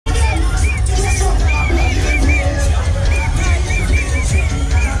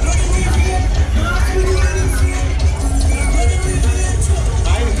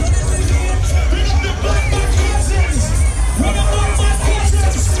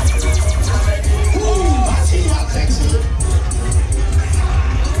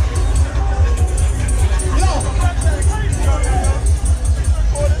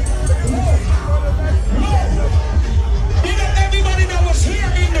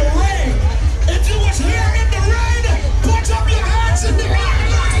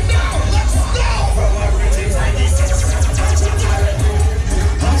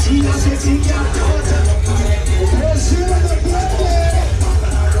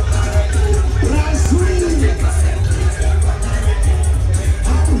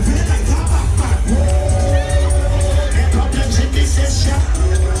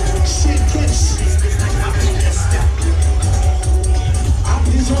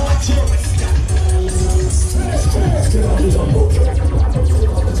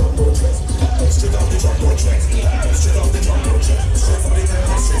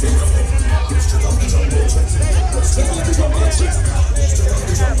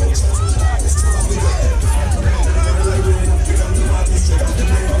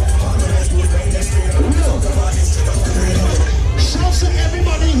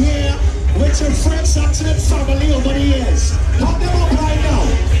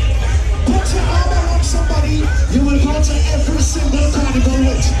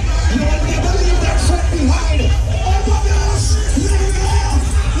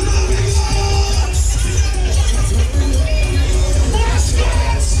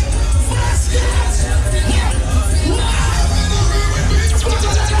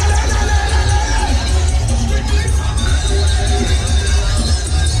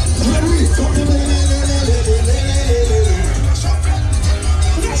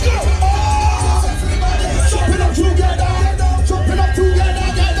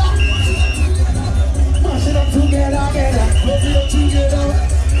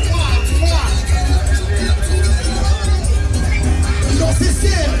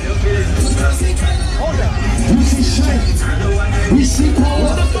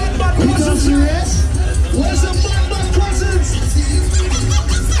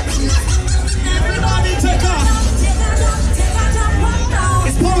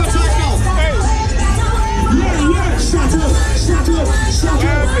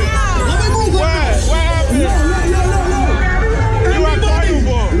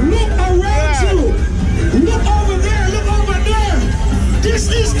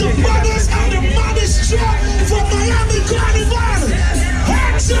From Miami Carnival!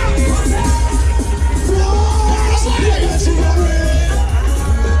 Hands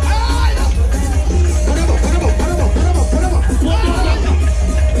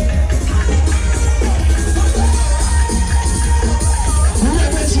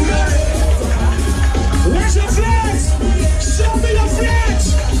Where's your flags? Show me your flags!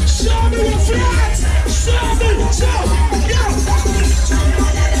 Show me your flags! Show me!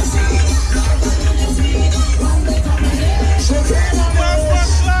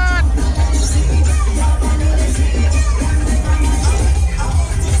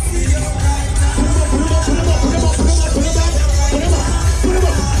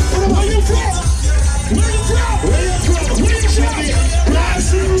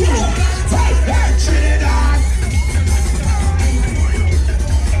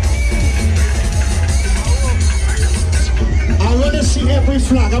 Every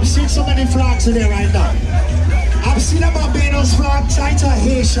flag. I'm seeing so many flags in there right now. I've seen a Barbados flag tied to a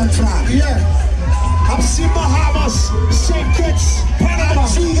Haitian flag. Yeah. I've seen Bahamas, St. Kitts, Panama,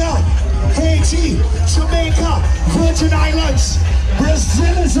 Antigua, Haiti, Jamaica, Virgin Islands.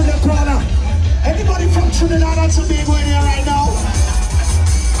 Brazil is in the corner. Anybody from Trinidad and Tobago in here right now?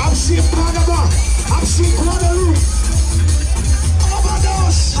 I've seen Panama. I've seen Guadeloupe.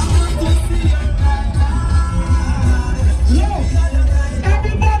 Barbados.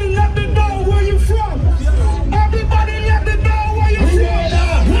 Everybody let me know where you from. Everybody let me know where you from.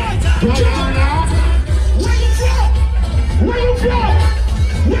 Where you from? Where you from?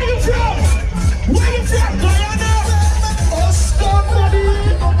 Where you from? Where you from? Guyana? Oh, somebody.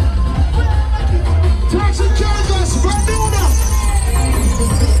 Turks and Caicos, Bermuda.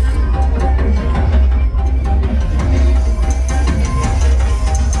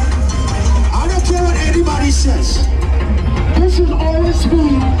 I don't care what anybody says. This will always be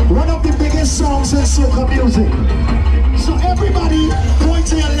one of the biggest songs in soca music. So everybody going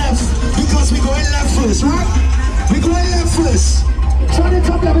to your left because we're going left first, right? We're going left first. Turn it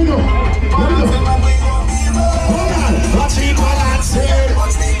up, let me go. Let me go. Hold on. Watch me balance it.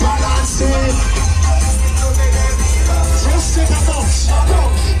 Balance it. Just take a bounce.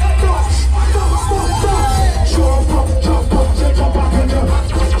 Bounce. Bounce. Bounce. Bounce. Jump up. Jump up. Jump up.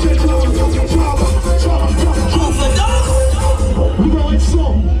 We going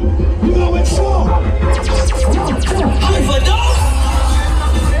slow. We going slow. Overdose.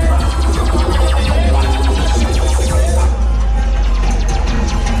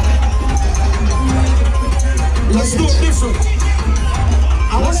 Let's do it different.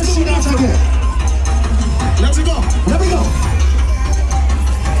 I want to see that again. Let it go. Let me go.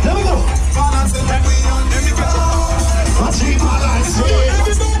 Let me go. Let me go. Watch me balance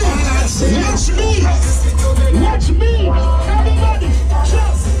it. Watch me. Watch me. Everybody.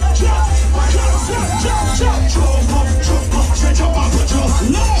 Jump. Jump. Jump. Jump. Jump.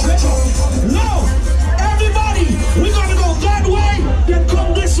 Jump. No. Everybody. We're going to go that way. Then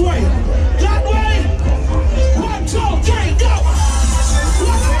come this way. That way. 1, 2, 3, go.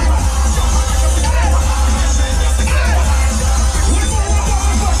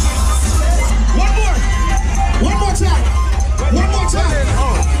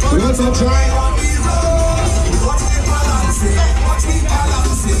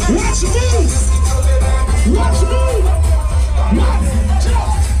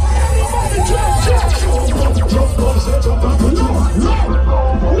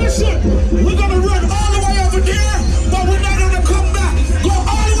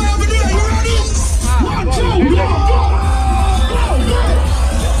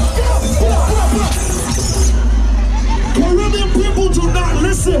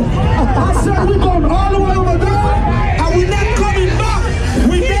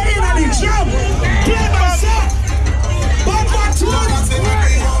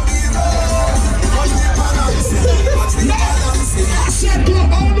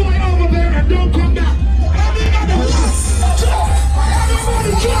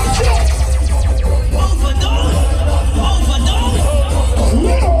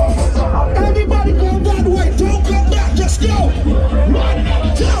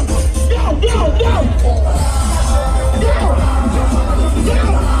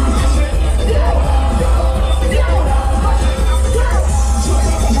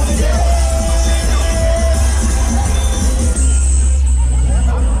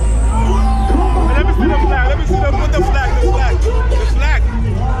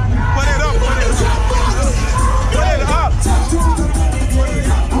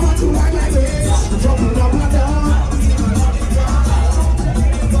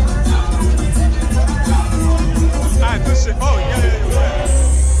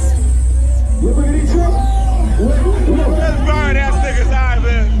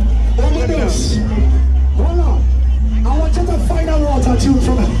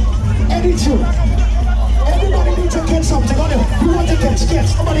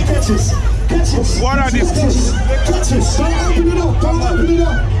 you catches. Catches. What are these? Catches. Don't open it up. Don't open it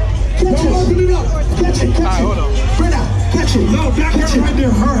up. Catches. Don't open it up. Catch it. Catch it. Brother, catch it. No, that girl right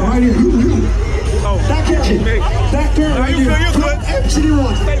there. Her right here. You. Oh, that catch it. That girl right there. Don't empty the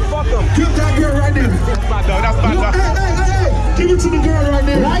water. Give that girl right there. That's my dog. That's my dog. Hey. Give it to the girl right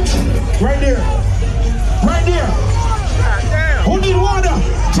there. Right? Right there. Right there. Who need water?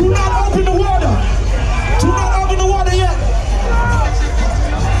 Do not open the water. Do not open the water yet.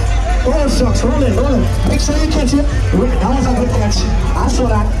 Oh, shucks. Roll it. Make sure you catch it. That was a good catch. I saw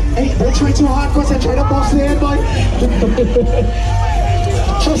that. Hey, don't try too hard because I try to box the head, boy.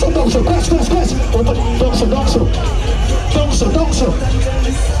 Show some donkso. Quest. Open. Donkso.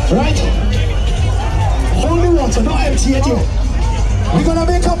 Right? Hold the water. Don't empty it yet. We're going to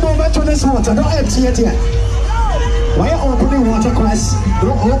make a moment on this water. Don't empty it yet. Why you open the water, Quest?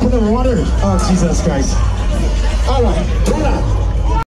 Don't open the water. Oh, Jesus Christ. All right. Hold on.